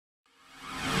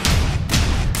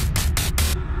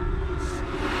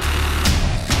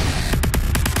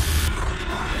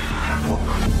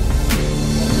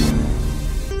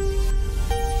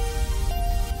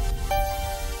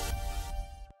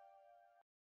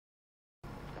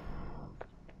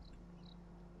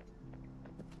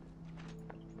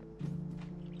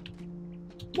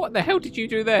What the hell did you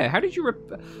do there? How did you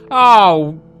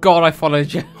Oh, God, I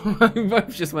followed you. We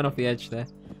both just went off the edge there.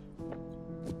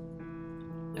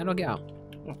 How do I get out?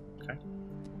 Oh, okay.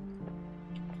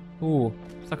 Ooh,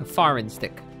 it's like a firing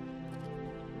stick.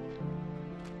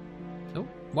 Oh,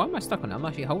 why am I stuck on it? I'm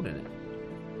actually holding it.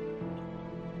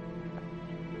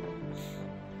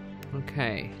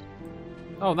 Okay.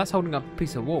 Oh, that's holding up a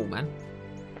piece of wall, man.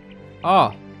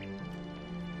 Oh.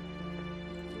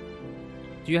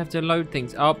 Do you have to load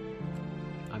things up?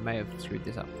 I may have screwed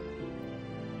this up.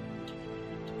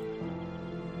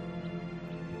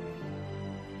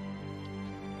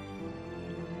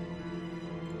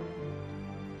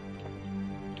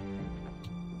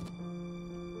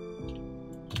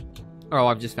 Oh,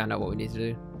 I've just found out what we need to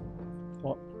do.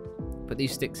 What? Put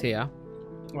these sticks here.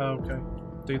 Well, okay.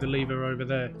 Do the lever over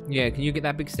there. Yeah, can you get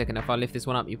that big stick, and if I lift this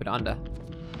one up, you put it under?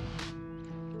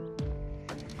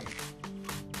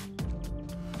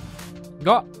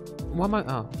 Got. Why am I?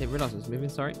 Oh, I didn't realise I was moving.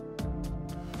 Sorry.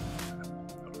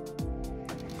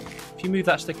 If you move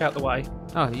that stick out the way.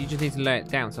 Oh, you just need to lay it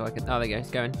down so I can. Oh, there you go.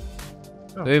 It's going.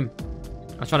 Oh. Boom.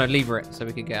 I was trying to lever it so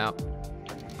we could get out.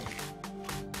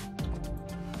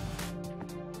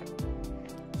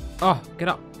 Oh, get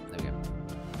up. There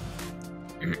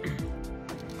we go.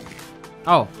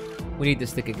 Oh, we need the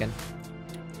stick again.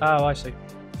 Oh, I see.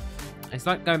 It's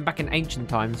like going back in ancient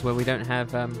times where we don't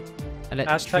have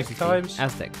electricity. Aztec times?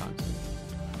 Aztec times.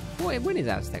 When is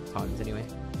Aztec times anyway?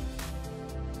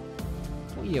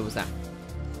 What year was that?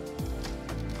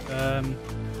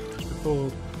 Just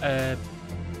before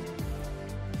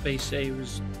BC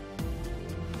was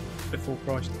before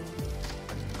Christ.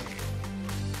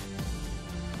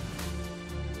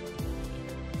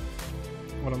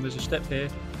 Hold on, there's a step here.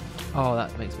 Oh,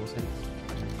 that makes more sense.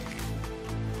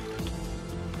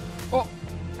 Oh,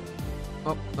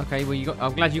 oh, okay. Well, you got.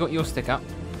 I'm glad you got your stick up.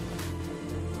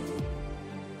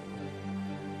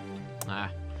 Ah,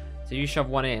 so you shove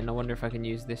one in. I wonder if I can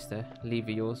use this to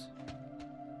lever yours.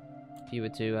 If you were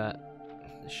to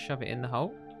shove it in the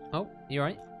hole. Oh, you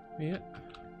right? Yeah.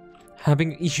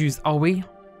 Having issues, are we?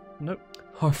 Nope.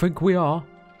 I think we are.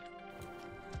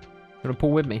 Gonna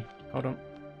pull with me. Hold on.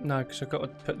 No, because I've got to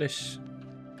put this.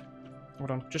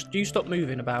 Hold on. Just you stop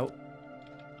moving about.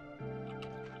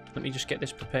 Let me just get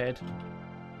this prepared.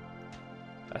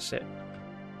 That's it.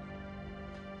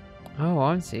 Oh,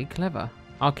 I see. Clever.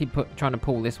 I'll keep trying to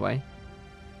pull this way.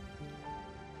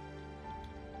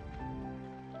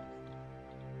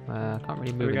 I can't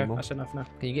really There move we go. anymore. That's enough now.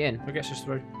 Can you get in? That gets us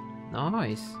through.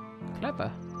 Nice.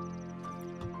 Clever.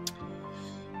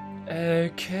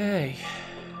 Okay.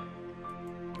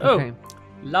 Okay. Oh,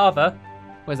 lava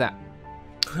Where's that?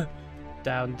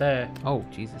 down there. Oh,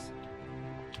 Jesus.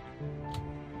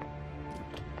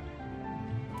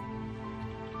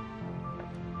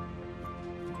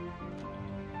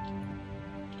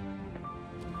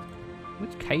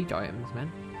 Which cage items,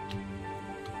 man?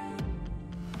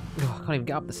 Oh, I can't even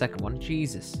get up the second one.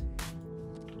 Jesus.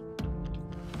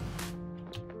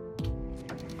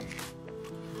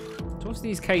 So what's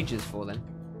these cages for then?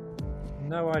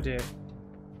 No idea.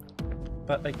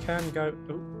 But they can go.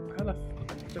 Oh, how the f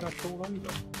did I fall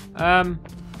over?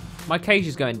 My cage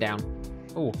is going down.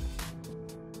 Oh,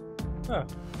 Oh,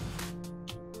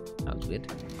 that was weird.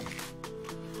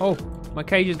 Oh, my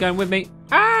cage is going with me.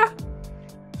 Ah!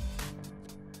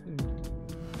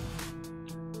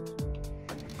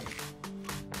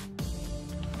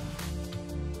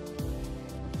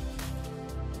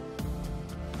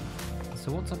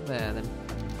 So what's up there then?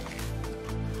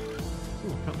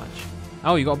 Ooh, not much.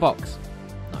 Oh, you got a box.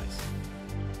 Nice.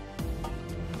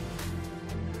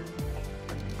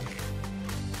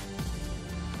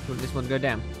 Will this one go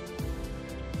down?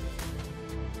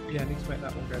 yeah, I need to make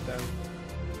that one go down.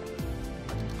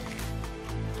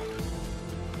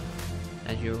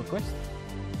 As you request.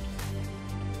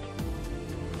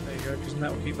 There you go, because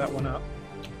that will keep that one up.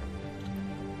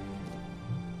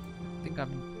 I think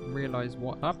I've realised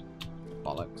what up.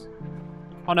 Bollocks.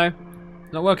 Oh no.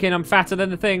 Not working, I'm fatter than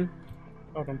the thing.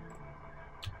 Hold on.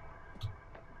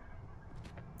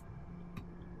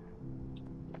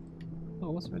 Oh,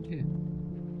 what's around here?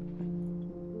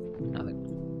 Nothing.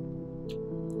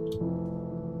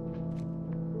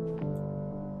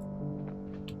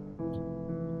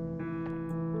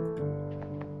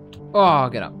 Oh,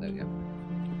 get up. There we go.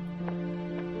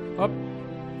 Up.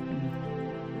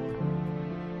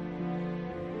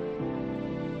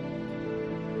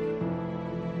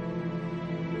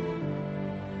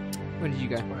 Where did you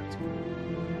go?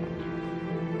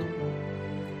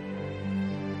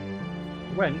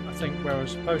 Went, I think, where I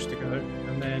was supposed to go,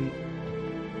 and then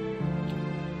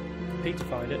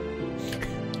Peter-fied it.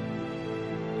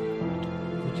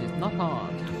 Which is not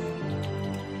hard.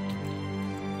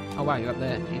 Oh wow, you're up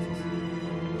there. Jesus.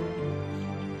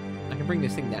 I can bring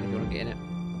this thing down if you want to get in it.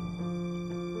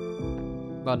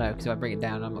 Well, no, because if I bring it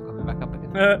down, I'm not coming back up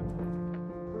again.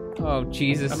 Oh,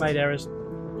 Jesus. I made errors.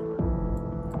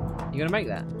 You gonna make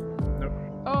that? Nope.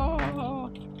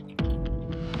 Oh.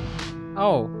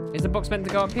 Oh, is the box meant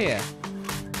to go up here?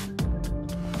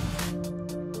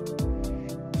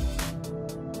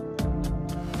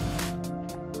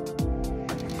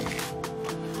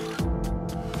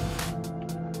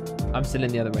 I'm still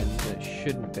in the other end, so it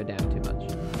shouldn't go down too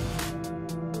much.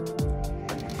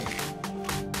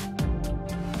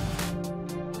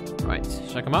 Right,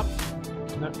 should I come up?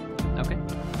 No. Okay.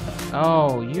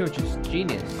 Oh, you're just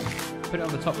genius. Put it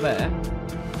on the top there.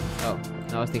 Oh,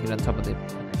 no, I was thinking on top of the...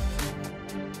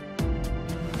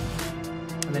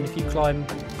 And then if you climb,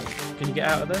 can you get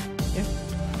out of there? Yeah.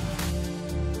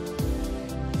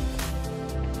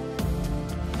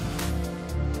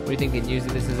 What are you thinking?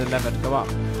 Using this as a lever to go up?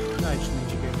 No, it just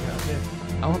means you can get out here.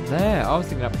 Oh, up there. I was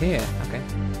thinking up here. Okay.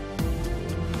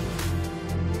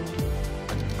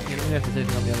 You don't have to do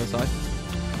anything on the other side.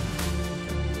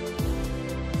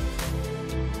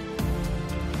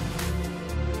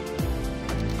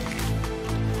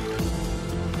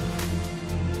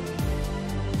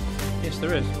 Yes,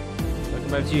 there is. So I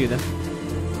come over to you then.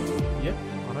 Yeah.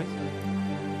 Alright.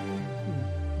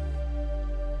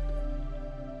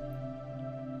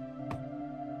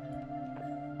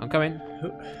 I'm coming.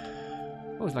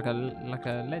 Oh, it's like a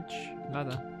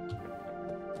ladder.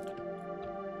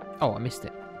 Oh, I missed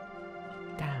it.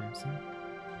 Damn, son.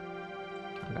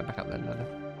 I'll go back up that ladder.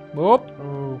 Whoop!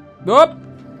 Oh. Whoop!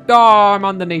 Oh, I'm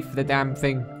underneath the damn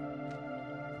thing.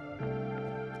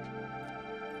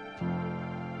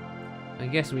 I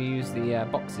guess we use the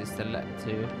boxes to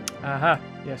Aha.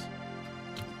 Yes.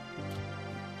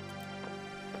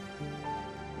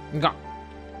 Go.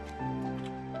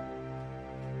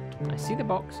 I see the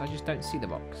box, I just don't see the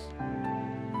box.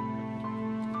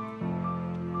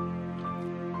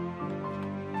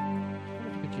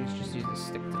 Could you just use a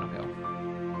stick to knock it off?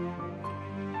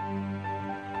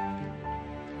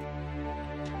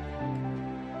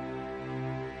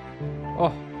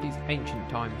 Oh, these ancient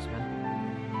times, man.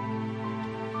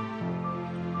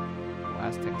 Or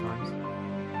Aztec times.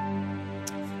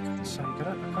 For God's sake, I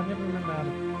can't even remember how to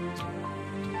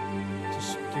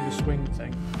do the swing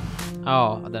thing.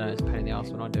 Oh, I don't know, it's a pain in the arse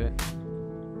when I do it.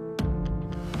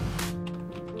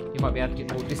 You might be able to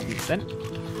get more distance then.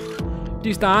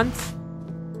 Distance!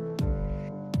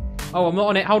 Oh, I'm not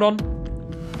on it, hold on.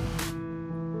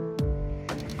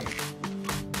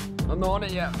 I'm not on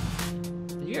it yet.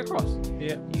 Did you get across?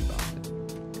 Yeah. You bastard.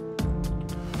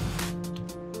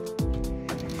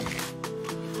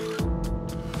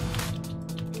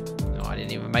 No, I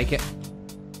didn't even make it.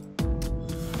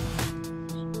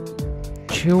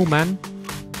 Chill, man.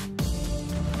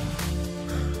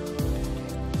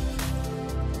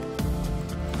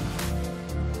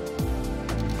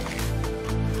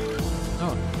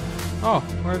 Oh. Oh,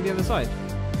 we're on the other side.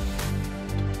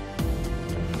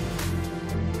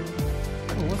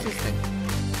 Oh, what's this thing?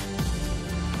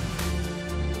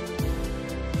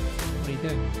 What are you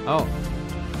doing? Oh.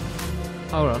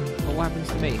 Hold on. Well, what happens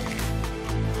to me?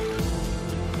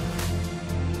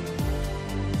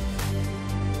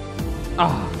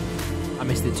 Ah, I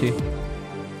missed it too.